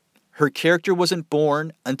 Her character wasn't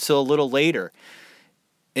born until a little later.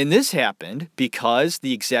 And this happened because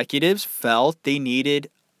the executives felt they needed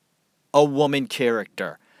a woman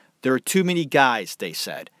character. There are too many guys, they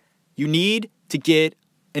said. You need to get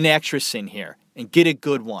an actress in here and get a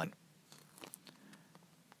good one.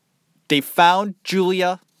 They found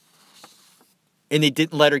Julia and they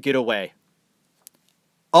didn't let her get away.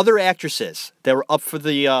 Other actresses that were up for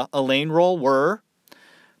the Elaine role were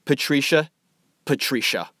Patricia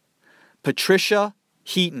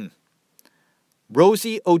Heaton,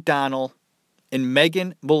 Rosie O'Donnell, and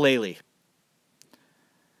Megan Mullally.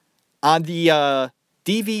 On the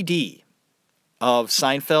DVD of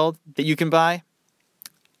Seinfeld that you can buy,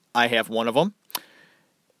 I have one of them.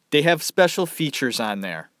 They have special features on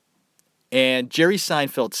there. And Jerry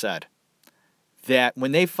Seinfeld said that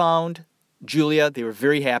when they found Julia, they were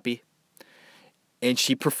very happy. And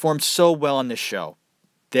she performed so well on the show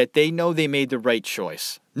that they know they made the right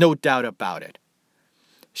choice. No doubt about it.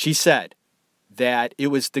 She said that it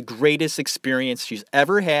was the greatest experience she's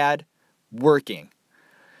ever had working.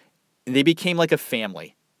 And they became like a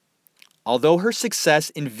family. Although her success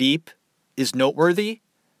in Veep is noteworthy,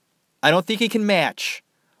 I don't think it can match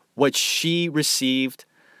what she received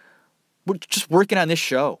just working on this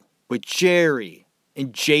show with Jerry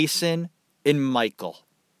and Jason and Michael.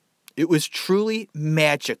 It was truly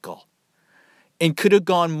magical and could have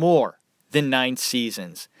gone more than 9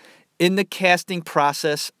 seasons. In the casting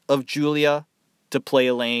process of Julia to play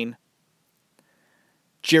Elaine,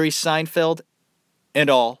 Jerry Seinfeld and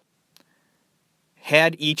all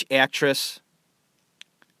had each actress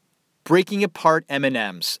breaking apart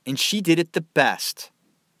M&Ms, and she did it the best.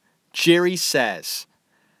 Jerry says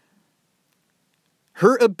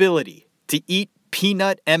her ability to eat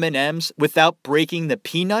peanut M&Ms without breaking the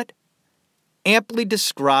peanut amply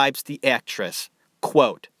describes the actress.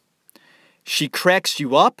 Quote, she cracks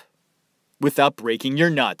you up without breaking your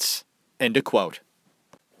nuts. End of quote.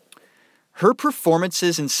 Her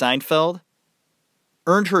performances in Seinfeld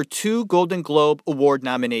earned her 2 Golden Globe Award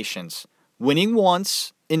nominations, winning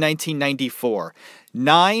once in 1994,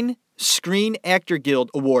 9 Screen Actor Guild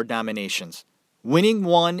Award nominations, winning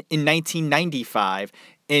 1 in 1995,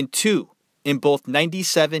 and 2 in both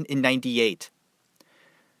 97 and 98.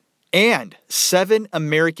 And 7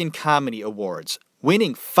 American Comedy Awards,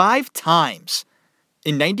 winning 5 times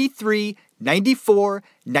in 93, 94,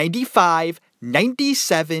 95,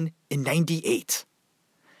 97, and 98.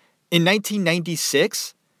 In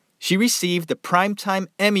 1996, she received the Primetime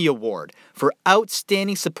Emmy Award for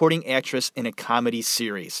Outstanding Supporting Actress in a Comedy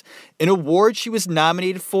Series, an award she was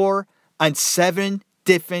nominated for on 7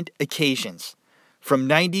 different occasions, from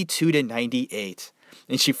 92 to 98,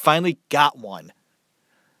 and she finally got one.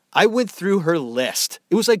 I went through her list.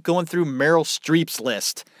 It was like going through Meryl Streep's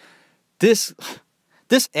list. This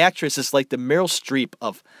actress is like the Meryl Streep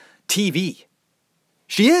of TV.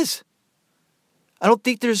 She is. I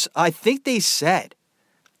think they said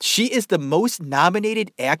she is the most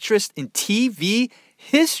nominated actress in TV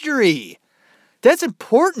history. That's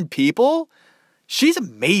important, people. She's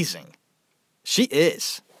amazing. She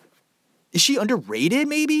is. Is she underrated,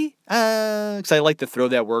 maybe? Because I like to throw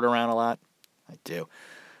that word around a lot. I do.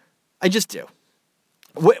 I just do.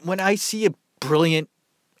 When I see a brilliant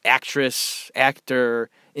actress, actor,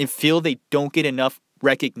 and feel they don't get enough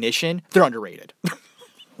recognition, they're underrated.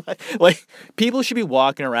 Like, people should be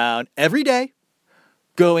walking around every day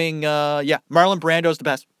going, yeah, Marlon Brando's the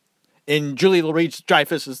best. And Julia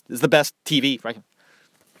Louis-Dreyfus is the best TV. Right?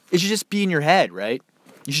 It should just be in your head, right?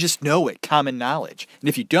 You should just know it, common knowledge. And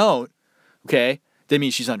if you don't, okay, that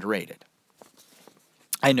means she's underrated.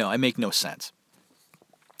 I know, I make no sense.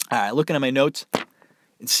 All right, looking at my notes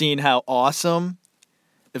and seeing how awesome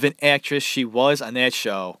of an actress she was on that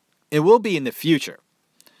show, and will be in the future.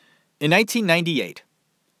 In 1998,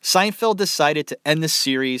 Seinfeld decided to end the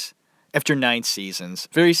series after 9 seasons.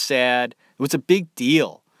 Very sad. It was a big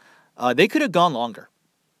deal. They could have gone longer.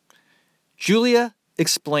 Julia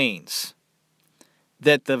explains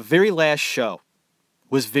that the very last show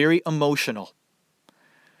was very emotional.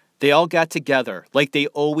 They all got together like they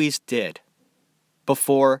always did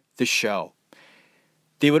before the show.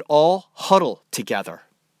 They would all huddle together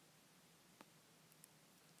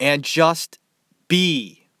and just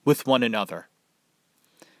be with one another.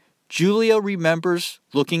 Julia remembers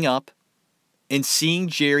looking up and seeing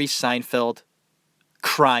Jerry Seinfeld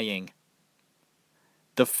crying.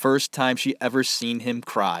 The first time she ever seen him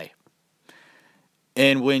cry.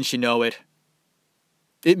 And wouldn't you know it,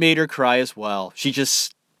 it made her cry as well.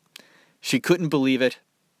 She couldn't believe it.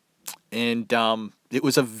 And it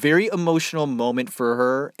was a very emotional moment for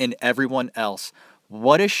her and everyone else.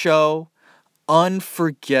 What a show.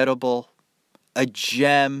 Unforgettable. A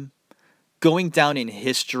gem. Going down in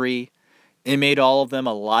history. It made all of them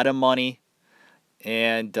a lot of money.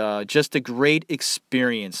 And just a great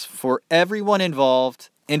experience for everyone involved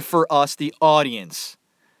and for us, the audience,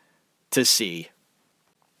 to see.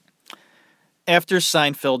 After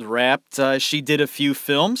Seinfeld wrapped, she did a few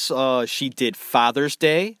films. She did Father's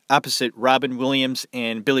Day, opposite Robin Williams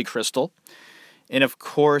and Billy Crystal. And of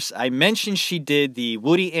course, I mentioned she did the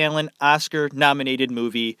Woody Allen Oscar-nominated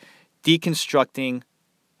movie, Deconstructing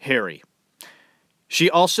Harry. She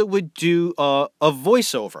also would do a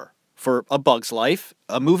voiceover for A Bug's Life,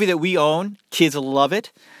 a movie that we own. Kids love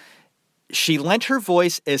it. She lent her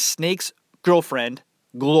voice as Snake's girlfriend,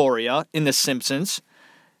 Gloria, in The Simpsons.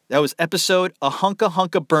 That was episode A Hunka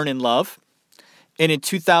Hunka Burnin' Love. And in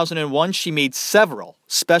 2001, she made several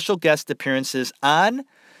special guest appearances on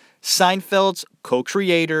Seinfeld's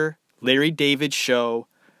co-creator, Larry David's show,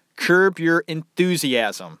 Curb Your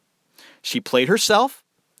Enthusiasm. She played herself,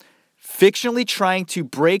 fictionally trying to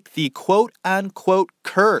break the quote-unquote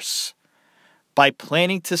curse by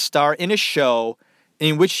planning to star in a show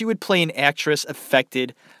in which she would play an actress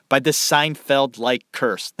affected by the Seinfeld-like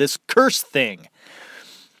curse. This curse thing.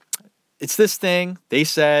 It's this thing, they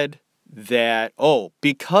said that,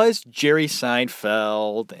 because Jerry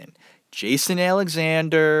Seinfeld and Jason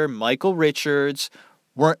Alexander, Michael Richards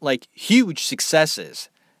weren't like huge successes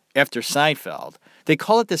after Seinfeld, they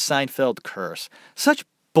call it the Seinfeld curse. Such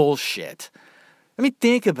bullshit. I mean,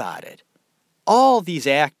 think about it. All these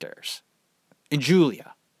actors and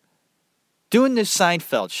Julia doing this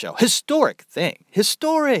Seinfeld show. Historic thing.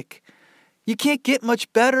 Historic. You can't get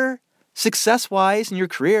much better success-wise in your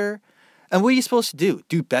career. And what are you supposed to do?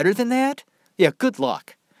 Do better than that? Yeah, good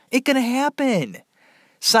luck. Ain't gonna happen.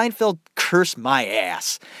 Seinfeld cursed my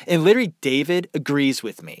ass. And Larry David agrees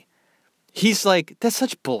with me. He's like, that's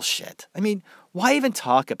such bullshit. I mean, why even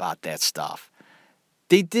talk about that stuff?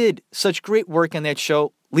 They did such great work on that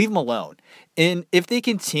show. Leave them alone. And if they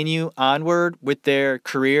continue onward with their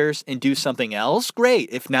careers and do something else, great.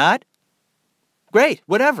 If not, great.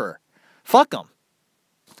 Whatever. Fuck them.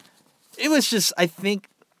 It was just, I think,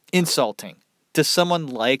 insulting to someone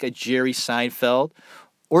like a Jerry Seinfeld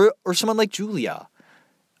or someone like Julia.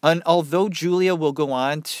 And although Julia will go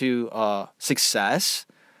on to success,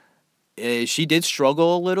 she did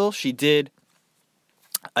struggle a little. She did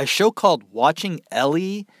a show called Watching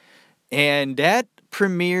Ellie, and that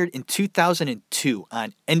premiered in 2002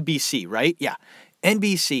 on NBC, right? Yeah,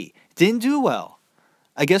 NBC. Didn't do well.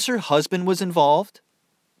 I guess her husband was involved,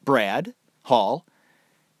 Brad Hall.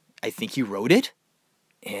 I think he wrote it.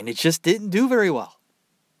 And it just didn't do very well.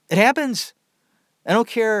 It happens. I don't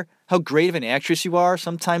care how great of an actress you are.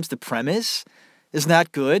 Sometimes the premise is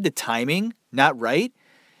not good. The timing, not right.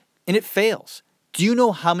 And it fails. Do you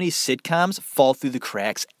know how many sitcoms fall through the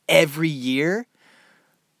cracks every year?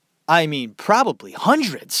 I mean, probably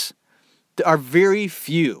hundreds. There are very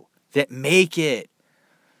few that make it.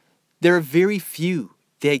 There are very few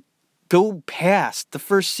that go past the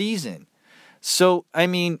first season. So, I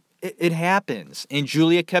mean, it happens. And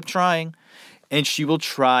Julia kept trying. And she will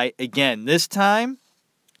try again. This time,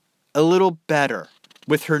 a little better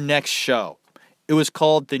with her next show. It was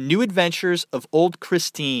called The New Adventures of Old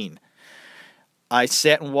Christine. I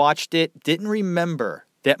sat and watched it. Didn't remember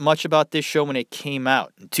that much about this show when it came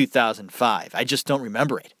out in 2005. I just don't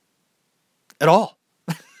remember it. At all.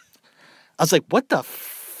 I was like, what the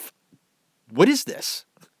what is this?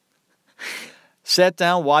 Sat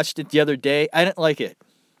down, watched it the other day. I didn't like it.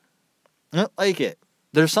 I don't like it.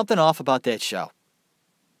 There's something off about that show.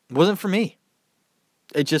 It wasn't for me.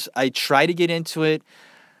 I tried to get into it.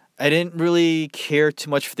 I didn't really care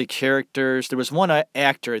too much for the characters. There was one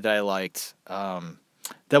actor that I liked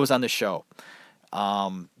that was on the show.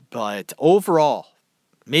 But overall,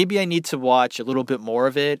 maybe I need to watch a little bit more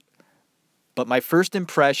of it. But my first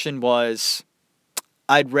impression was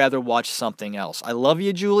I'd rather watch something else. I love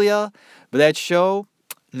you, Julia, but that show,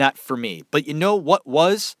 not for me. But you know what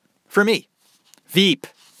was for me? Veep.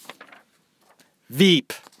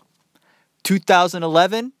 Veep.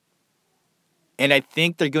 2011. And I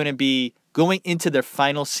think they're going to be going into their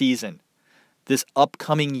final season this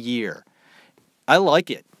upcoming year. I like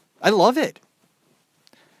it. I love it.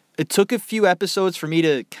 It took a few episodes for me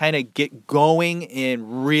to kind of get going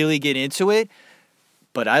and really get into it,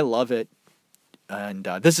 but I love it. And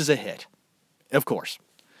this is a hit, of course.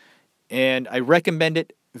 And I recommend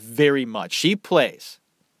it very much. She plays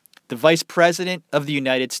the Vice President of the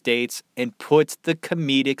United States and puts the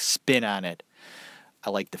comedic spin on it. I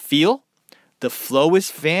like the feel. The flow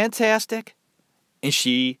is fantastic, and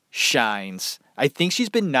she shines. I think she's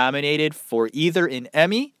been nominated for either an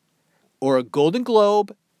Emmy or a Golden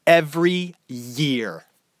Globe every year.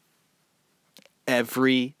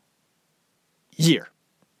 Every year.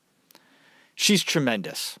 She's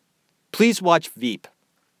tremendous. Please watch Veep.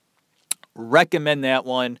 Recommend that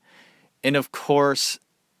one. And of course,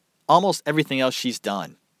 almost everything else she's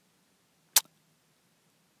done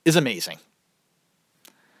is amazing.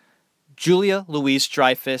 Julia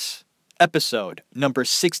Louis-Dreyfus, episode number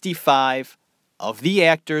 65 of The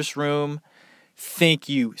Actors Room. Thank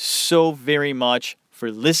you so very much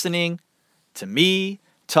for listening to me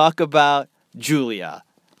talk about Julia,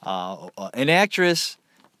 an actress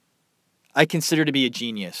I consider to be a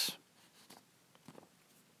genius.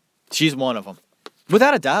 She's one of them,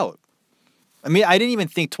 without a doubt. I mean, I didn't even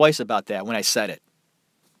think twice about that when I said it.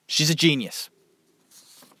 She's a genius.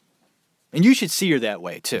 And you should see her that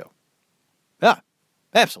way, too. Yeah,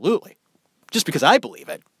 absolutely. Just because I believe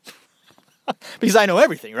it. Because I know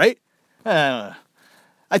everything, right? I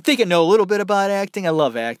think I know a little bit about acting. I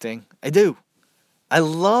love acting. I do. I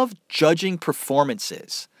love judging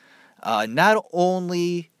performances. Not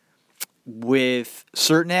only with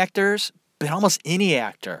certain actors, but almost any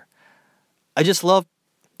actor. I just love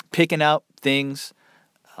picking out things.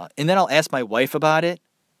 And then I'll ask my wife about it.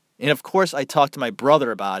 And of course, I talk to my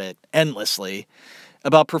brother about it endlessly.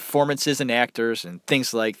 About performances and actors and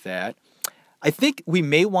things like that. I think we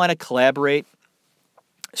may want to collaborate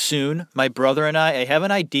soon, my brother and I have an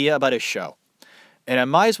idea about a show. And I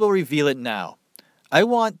might as well reveal it now. I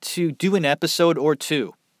want to do an episode or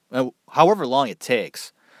two, however long it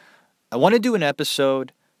takes. I want to do an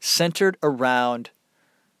episode centered around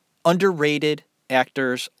underrated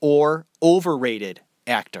actors or overrated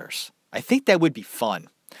actors. I think that would be fun.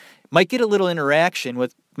 Might get a little interaction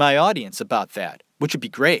with my audience about that, which would be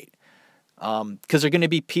great. Because they're going to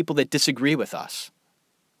be people that disagree with us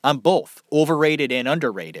on both overrated and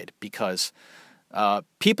underrated, because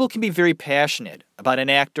people can be very passionate about an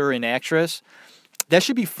actor and actress. That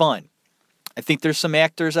should be fun. I think there's some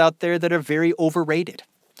actors out there that are very overrated.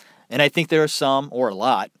 And I think there are some, or a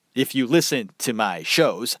lot, if you listen to my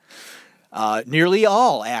shows, nearly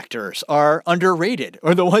all actors are underrated,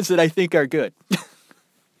 or the ones that I think are good.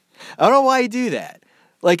 I don't know why I do that.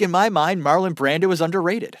 Like, in my mind, Marlon Brando is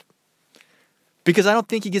underrated. Because I don't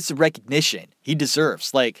think he gets the recognition he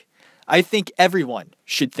deserves. Like, I think everyone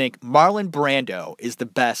should think Marlon Brando is the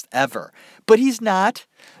best ever. But he's not.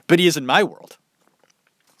 But he is in my world.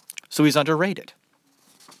 So he's underrated.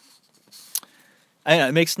 I know,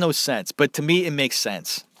 it makes no sense. But to me, it makes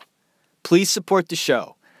sense. Please support the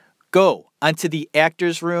show. Go onto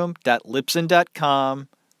theactorsroom.libsyn.com.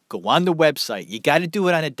 Go on the website. You got to do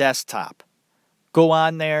it on a desktop. Go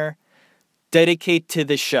on there. Dedicate to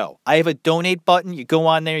the show. I have a donate button. You go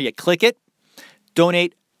on there. You click it.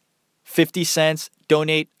 Donate 50 cents.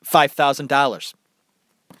 Donate $5,000.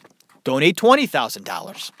 Donate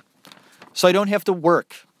 $20,000. So I don't have to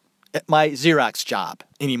work at my Xerox job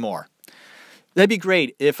anymore. That'd be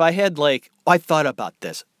great if I had, like, I thought about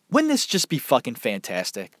this. Wouldn't this just be fucking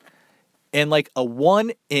fantastic? And like a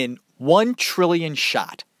 1 in 1 trillion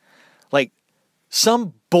shot. Like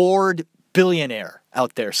some bored billionaire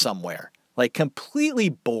out there somewhere. Like completely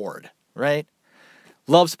bored, right?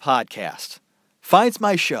 Loves podcast. Finds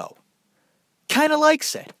my show. Kind of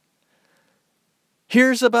likes it.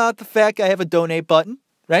 Hears about the fact I have a donate button,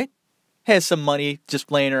 right? Has some money just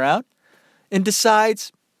laying around. And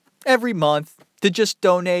decides every month to just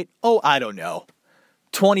donate, I don't know,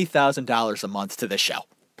 $20,000 a month to the show.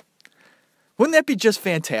 Wouldn't that be just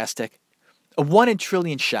fantastic? A 1 in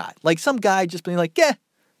trillion shot. Like some guy just being like,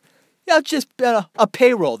 I'll just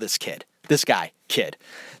payroll this guy.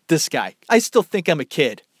 I still think I'm a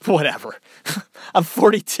kid whatever. I'm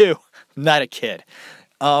 42. I'm not a kid.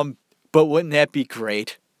 But wouldn't that be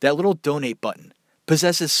great? That little donate button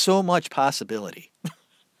possesses so much possibility.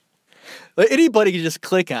 Like anybody can just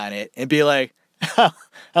click on it and be like, I'm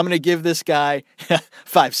going to give this guy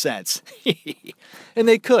 5 cents. And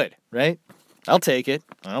they could, right? I'll take it.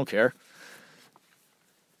 I don't care.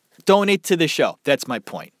 Donate to the show. That's my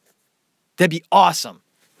point. That'd be awesome.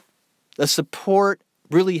 The support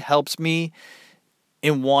really helps me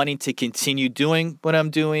in wanting to continue doing what I'm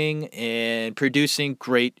doing and producing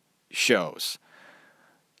great shows.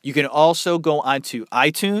 You can also go onto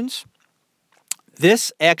iTunes.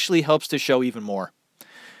 This actually helps the show even more.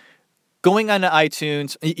 Going onto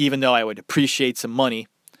iTunes, even though I would appreciate some money,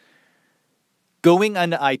 going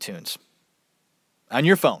onto iTunes on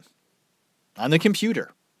your phone, on the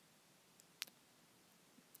computer,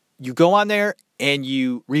 you go on there and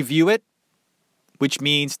you review it, which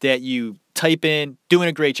means that you type in doing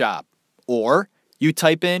a great job, or you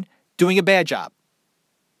type in doing a bad job.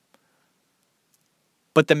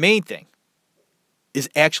 But the main thing is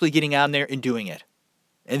actually getting on there and doing it.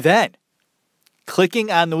 And then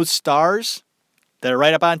clicking on those stars that are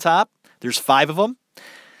right up on top, there's 5 of them.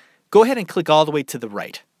 Go ahead and click all the way to the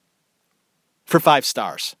right for 5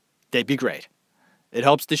 stars. That'd be great. It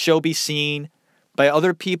helps the show be seen by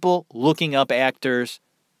other people looking up actors,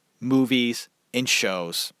 movies, and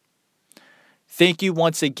shows. Thank you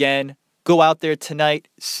once again. Go out there tonight,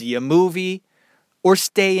 see a movie, or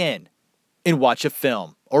stay in and watch a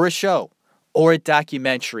film or a show or a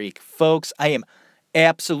documentary. Folks, I am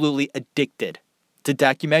absolutely addicted to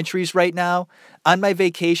documentaries right now. On my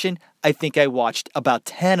vacation, I think I watched about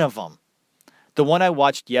 10 of them. The one I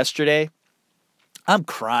watched yesterday, I'm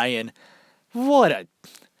crying.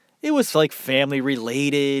 It was like family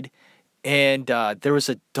related, and there was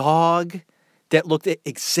a dog that looked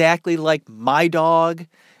exactly like my dog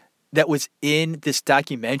that was in this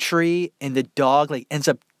documentary, and the dog like ends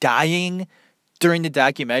up dying during the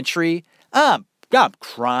documentary. I'm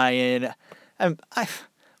crying. I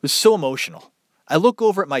was so emotional. I look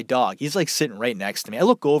over at my dog. He's like sitting right next to me. I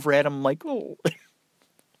look over at him. I'm like, oh,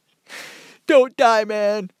 don't die,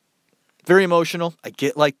 man. Very emotional. I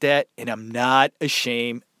get like that, and I'm not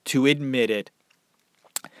ashamed to admit it.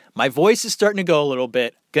 My voice is starting to go a little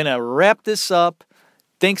bit. Gonna wrap this up.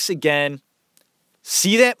 Thanks again.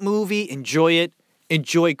 See that movie. Enjoy it.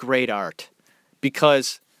 Enjoy great art.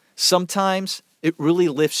 Because sometimes it really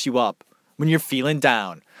lifts you up when you're feeling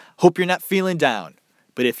down. Hope you're not feeling down.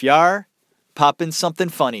 But if you are, pop in something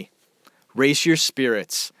funny. Raise your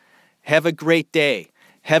spirits. Have a great day.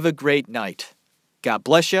 Have a great night. God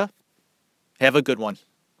bless you. Have a good one.